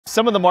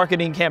some of the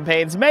marketing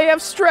campaigns may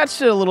have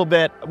stretched it a little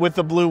bit with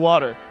the blue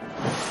water.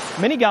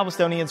 Many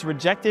Galvestonians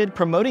rejected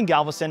promoting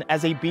Galveston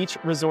as a beach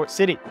resort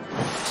city,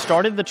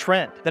 started the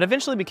trend that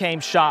eventually became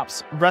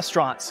shops,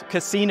 restaurants,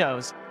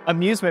 casinos,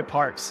 amusement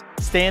parks,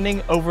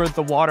 standing over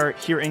the water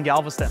here in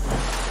Galveston.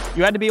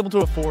 You had to be able to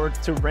afford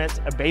to rent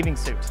a bathing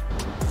suit.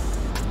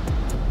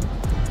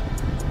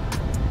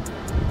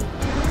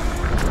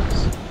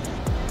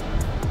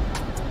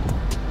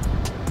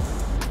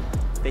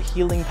 The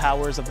healing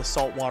powers of the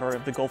salt water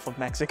of the Gulf of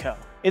Mexico.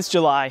 It's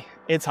July,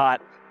 it's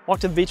hot. Walk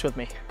to the beach with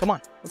me. Come on,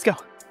 let's go.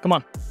 Come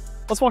on,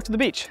 let's walk to the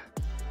beach.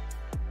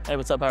 Hey,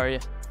 what's up, how are you?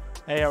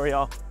 Hey, how are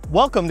y'all?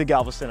 Welcome to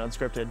Galveston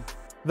Unscripted.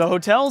 The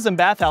hotels and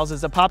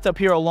bathhouses that popped up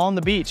here along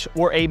the beach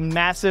were a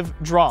massive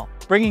draw,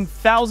 bringing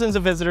thousands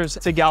of visitors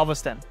to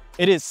Galveston.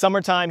 It is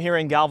summertime here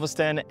in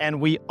Galveston, and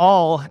we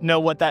all know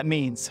what that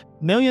means.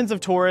 Millions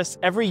of tourists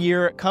every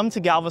year come to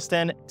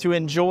Galveston to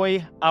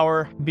enjoy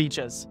our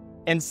beaches.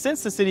 And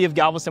since the city of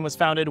Galveston was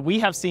founded, we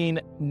have seen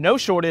no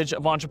shortage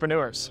of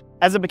entrepreneurs.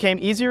 As it became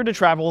easier to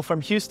travel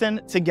from Houston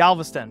to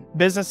Galveston,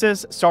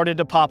 businesses started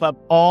to pop up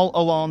all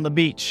along the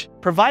beach,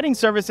 providing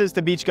services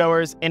to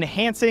beachgoers,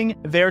 enhancing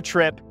their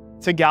trip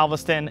to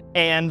Galveston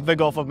and the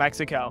Gulf of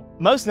Mexico.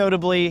 Most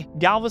notably,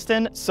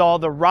 Galveston saw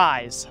the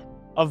rise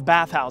of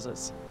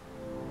bathhouses.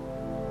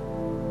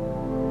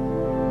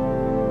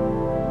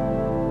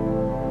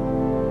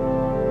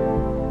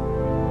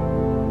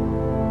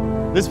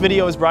 This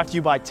video is brought to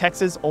you by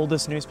Texas'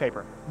 oldest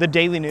newspaper, The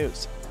Daily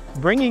News,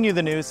 bringing you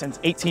the news since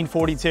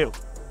 1842.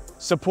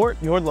 Support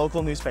your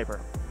local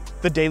newspaper,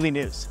 The Daily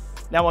News.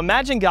 Now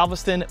imagine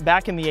Galveston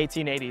back in the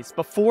 1880s,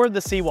 before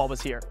the seawall was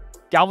here.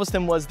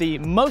 Galveston was the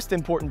most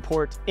important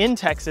port in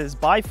Texas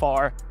by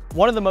far,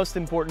 one of the most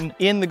important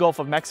in the Gulf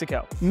of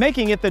Mexico,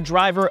 making it the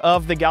driver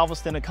of the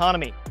Galveston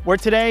economy, where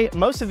today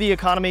most of the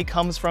economy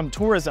comes from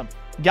tourism.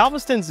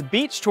 Galveston's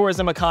beach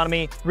tourism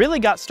economy really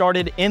got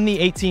started in the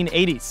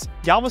 1880s.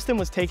 Galveston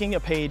was taking a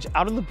page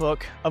out of the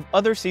book of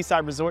other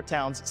seaside resort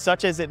towns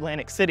such as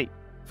Atlantic City,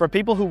 for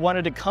people who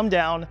wanted to come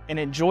down and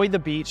enjoy the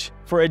beach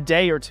for a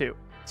day or two.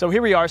 So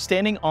here we are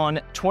standing on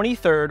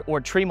 23rd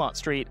or Tremont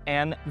Street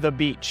and the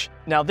beach.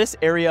 Now this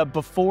area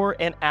before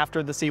and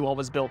after the seawall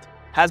was built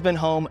has been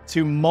home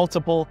to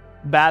multiple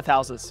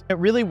bathhouses. It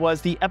really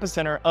was the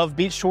epicenter of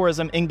beach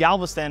tourism in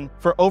Galveston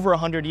for over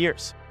 100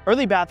 years.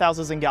 Early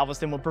bathhouses in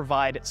Galveston would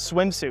provide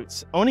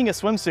swimsuits. Owning a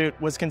swimsuit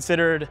was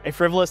considered a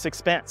frivolous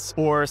expense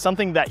or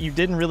something that you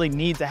didn't really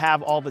need to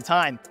have all the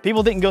time.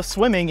 People didn't go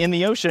swimming in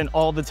the ocean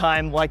all the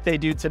time like they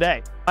do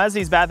today. As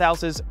these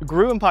bathhouses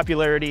grew in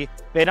popularity,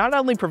 they not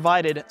only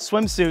provided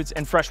swimsuits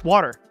and fresh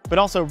water, but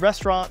also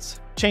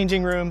restaurants,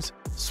 changing rooms,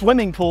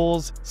 swimming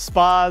pools,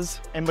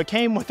 spas, and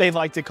became what they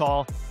like to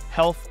call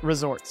health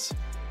resorts.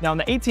 Now in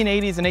the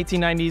 1880s and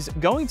 1890s,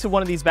 going to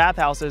one of these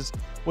bathhouses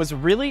was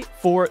really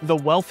for the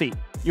wealthy.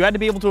 You had to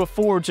be able to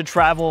afford to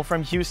travel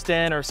from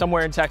Houston or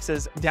somewhere in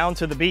Texas down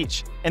to the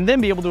beach, and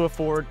then be able to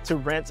afford to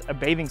rent a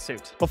bathing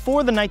suit.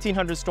 Before the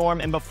 1900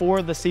 storm and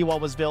before the seawall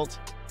was built,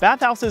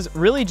 bathhouses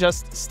really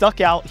just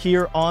stuck out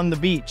here on the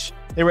beach.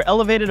 They were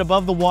elevated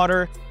above the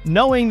water,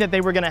 knowing that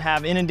they were going to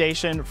have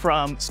inundation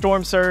from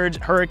storm surge,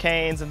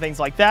 hurricanes, and things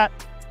like that.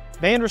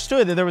 They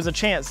understood that there was a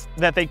chance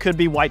that they could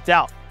be wiped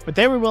out, but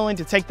they were willing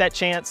to take that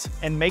chance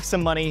and make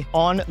some money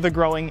on the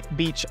growing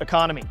beach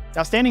economy.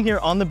 Now standing here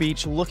on the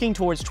beach looking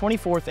towards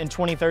 24th and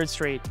 23rd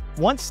Street,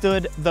 once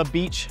stood the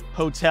Beach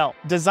Hotel,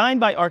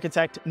 designed by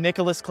architect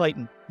Nicholas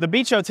Clayton. The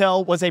Beach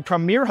Hotel was a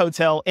premier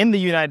hotel in the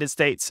United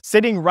States,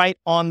 sitting right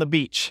on the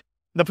beach.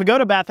 The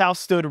Pagoda Bathhouse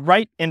stood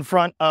right in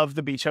front of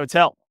the Beach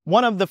Hotel,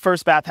 one of the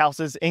first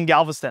bathhouses in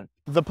Galveston.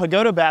 The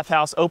Pagoda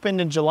Bathhouse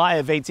opened in July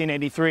of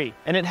 1883,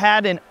 and it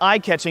had an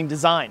eye-catching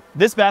design.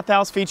 This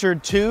bathhouse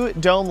featured two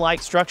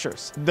dome-like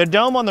structures. The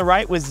dome on the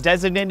right was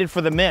designated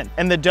for the men,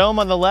 and the dome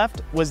on the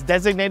left was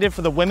designated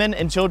for the women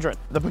and children.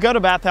 The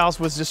Pagoda Bathhouse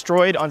was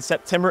destroyed on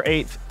September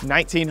 8th,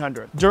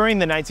 1900, during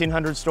the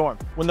 1900 storm.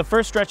 When the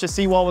first stretch of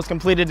seawall was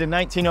completed in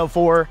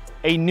 1904,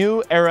 a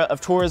new era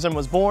of tourism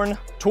was born,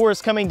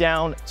 tourists coming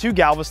down to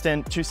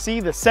Galveston to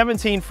see the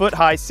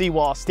 17-foot-high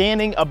seawall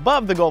standing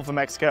above the Gulf of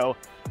Mexico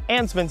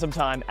and spend some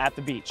time at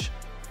the beach.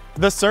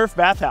 The Surf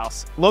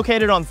Bathhouse,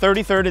 located on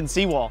 33rd and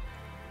Seawall,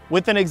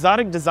 with an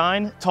exotic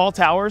design, tall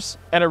towers,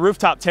 and a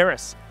rooftop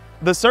terrace.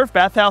 The Surf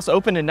Bathhouse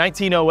opened in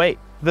 1908.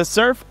 The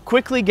Surf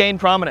quickly gained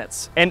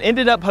prominence and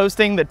ended up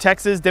hosting the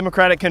Texas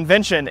Democratic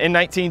Convention in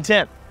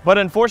 1910. But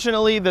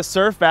unfortunately, the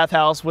Surf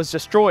Bathhouse was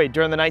destroyed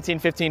during the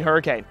 1915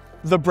 hurricane.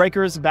 The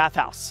Breakers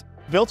Bathhouse,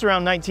 built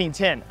around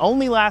 1910,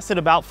 only lasted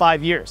about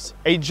 5 years.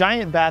 A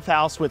giant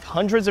bathhouse with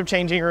hundreds of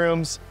changing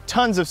rooms,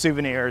 tons of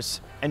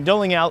souvenirs, and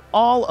doling out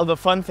all of the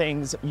fun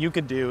things you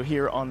could do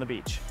here on the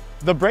beach.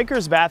 The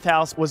Breakers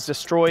Bathhouse was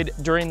destroyed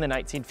during the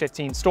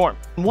 1915 storm.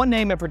 One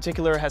name in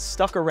particular has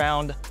stuck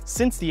around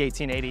since the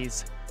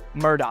 1880s,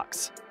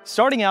 Murdoch's.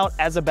 Starting out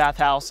as a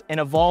bathhouse and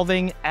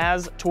evolving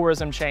as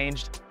tourism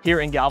changed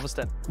here in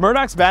Galveston.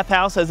 Murdoch's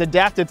Bathhouse has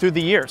adapted through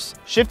the years,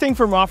 shifting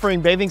from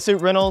offering bathing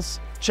suit rentals,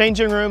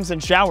 changing rooms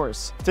and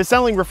showers, to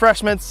selling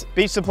refreshments,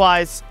 beach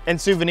supplies, and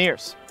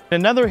souvenirs.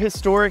 Another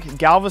historic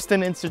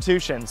Galveston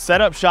institution set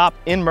up shop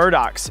in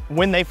Murdoch's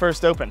when they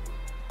first opened,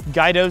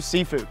 Guido's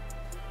Seafood.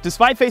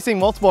 Despite facing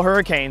multiple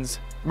hurricanes,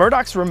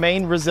 Murdoch's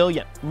remained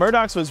resilient.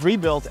 Murdoch's was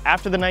rebuilt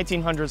after the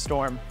 1900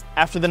 storm,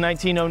 after the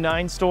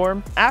 1909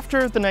 storm, after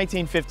the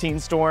 1915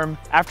 storm,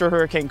 after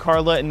Hurricane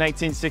Carla in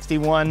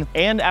 1961,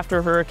 and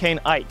after Hurricane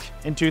Ike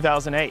in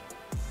 2008.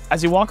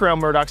 As you walk around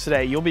Murdoch's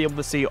today, you'll be able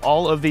to see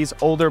all of these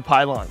older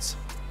pylons,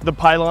 the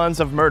pylons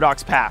of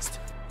Murdoch's past.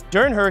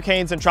 During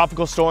hurricanes and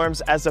tropical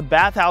storms, as the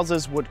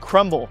bathhouses would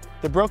crumble,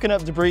 the broken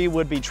up debris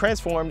would be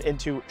transformed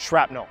into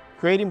shrapnel,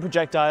 creating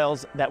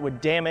projectiles that would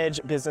damage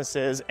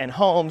businesses and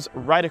homes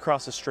right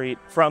across the street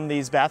from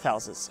these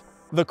bathhouses.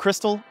 The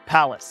Crystal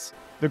Palace.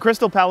 The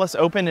Crystal Palace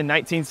opened in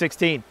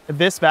 1916.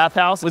 This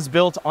bathhouse was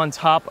built on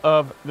top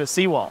of the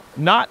seawall,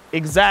 not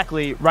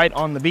exactly right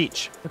on the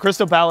beach. The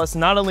Crystal Palace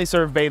not only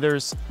served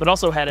bathers, but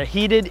also had a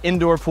heated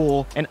indoor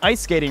pool, an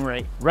ice skating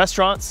rink,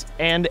 restaurants,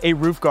 and a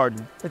roof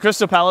garden. The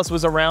Crystal Palace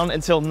was around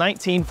until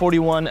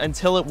 1941,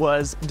 until it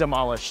was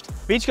demolished.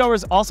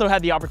 Beachgoers also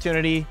had the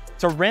opportunity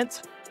to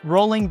rent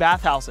rolling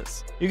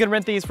bathhouses. You could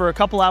rent these for a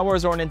couple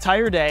hours or an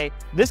entire day.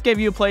 This gave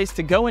you a place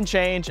to go and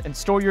change and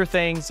store your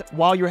things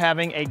while you're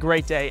having a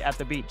great day at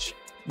the beach.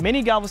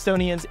 Many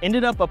Galvestonians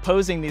ended up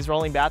opposing these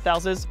rolling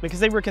bathhouses because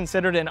they were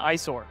considered an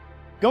eyesore.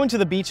 Going to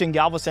the beach in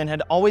Galveston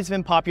had always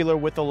been popular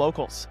with the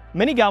locals.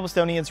 Many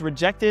Galvestonians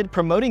rejected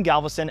promoting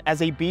Galveston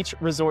as a beach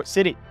resort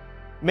city.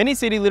 Many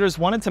city leaders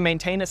wanted to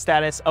maintain a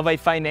status of a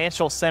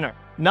financial center,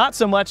 not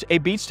so much a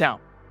beach town,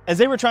 as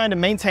they were trying to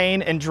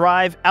maintain and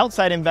drive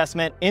outside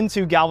investment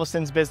into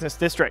Galveston's business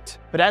district.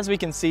 But as we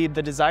can see,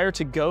 the desire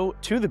to go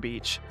to the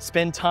beach,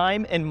 spend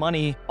time and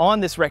money on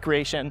this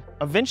recreation,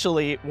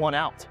 eventually won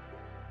out.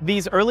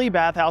 These early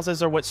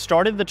bathhouses are what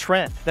started the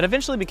trend that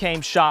eventually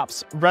became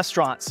shops,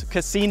 restaurants,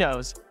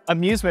 casinos,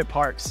 amusement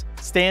parks,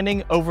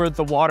 standing over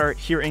the water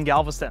here in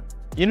Galveston.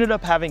 You ended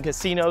up having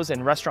casinos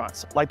and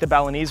restaurants like the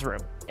Balinese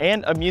Room,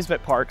 and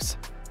amusement parks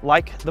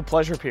like the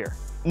Pleasure Pier.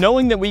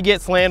 Knowing that we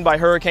get slammed by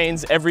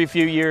hurricanes every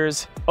few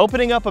years,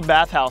 opening up a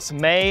bathhouse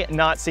may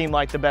not seem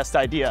like the best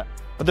idea,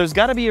 but there's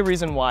gotta be a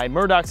reason why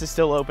Murdoch's is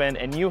still open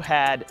and you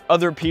had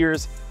other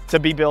piers to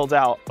be built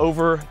out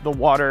over the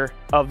water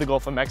of the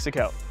Gulf of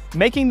Mexico.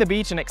 Making the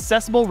beach an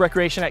accessible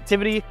recreation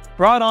activity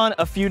brought on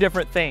a few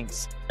different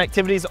things.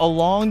 Activities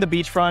along the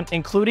beachfront,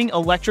 including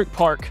Electric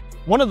Park,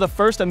 one of the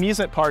first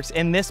amusement parks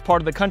in this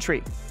part of the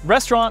country,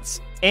 restaurants,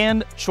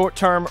 and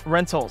short-term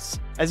rentals,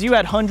 as you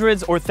had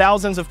hundreds or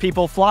thousands of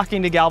people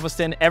flocking to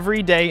Galveston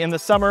every day in the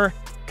summer,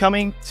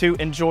 coming to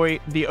enjoy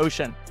the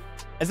ocean.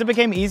 As it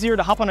became easier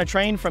to hop on a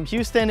train from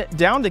Houston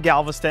down to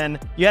Galveston,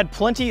 you had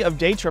plenty of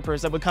day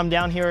trippers that would come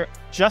down here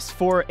just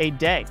for a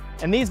day.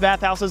 And these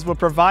bathhouses would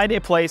provide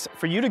a place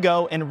for you to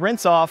go and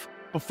rinse off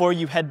before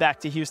you head back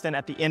to Houston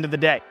at the end of the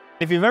day.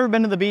 If you've ever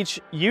been to the beach,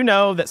 you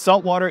know that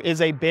salt water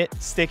is a bit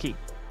sticky.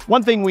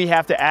 One thing we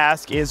have to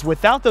ask is,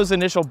 without those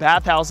initial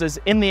bathhouses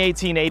in the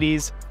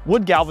 1880s,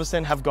 would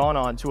Galveston have gone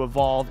on to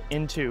evolve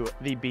into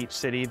the beach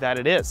city that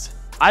it is?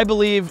 I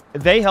believe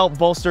they helped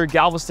bolster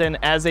Galveston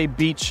as a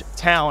beach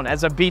town,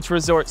 as a beach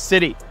resort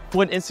city,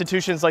 when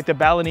institutions like the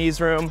Balinese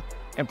Room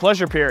and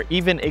Pleasure Pier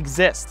even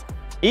exist.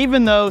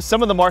 Even though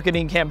some of the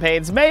marketing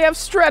campaigns may have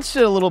stretched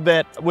it a little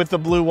bit with the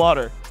blue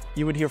water,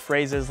 you would hear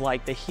phrases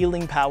like the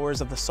healing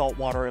powers of the salt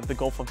water of the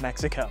Gulf of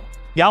Mexico.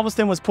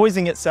 Galveston was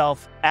poising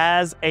itself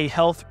as a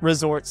health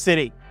resort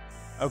city.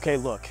 Okay,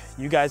 look,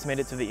 you guys made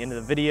it to the end of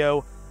the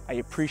video. I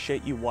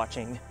appreciate you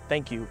watching.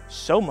 Thank you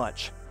so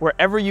much.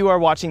 Wherever you are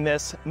watching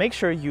this, make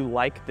sure you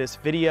like this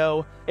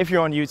video. If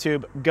you're on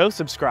YouTube, go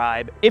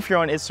subscribe. If you're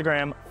on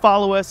Instagram,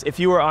 follow us. If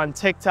you are on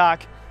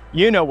TikTok,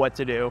 you know what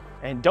to do.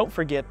 And don't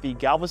forget the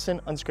Galveston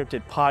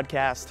Unscripted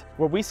podcast,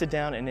 where we sit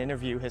down and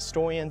interview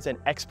historians and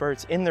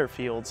experts in their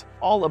fields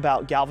all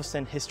about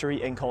Galveston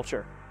history and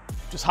culture.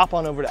 Just hop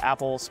on over to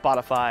Apple,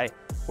 Spotify,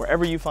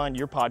 wherever you find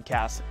your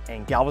podcast,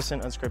 and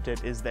Galveston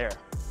Unscripted is there.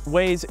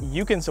 Ways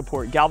you can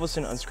support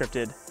Galveston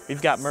Unscripted.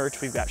 We've got merch,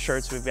 we've got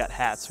shirts, we've got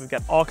hats, we've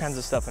got all kinds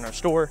of stuff in our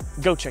store.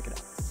 Go check it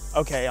out.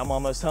 Okay, I'm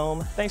almost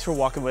home. Thanks for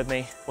walking with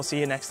me. We'll see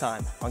you next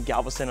time on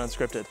Galveston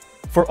Unscripted.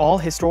 For all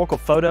historical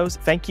photos,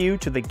 thank you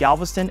to the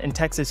Galveston and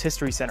Texas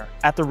History Center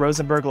at the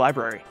Rosenberg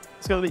Library.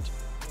 Let's go to the beach.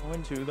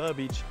 Going to the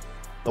beach.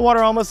 The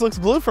water almost looks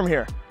blue from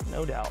here.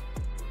 No doubt.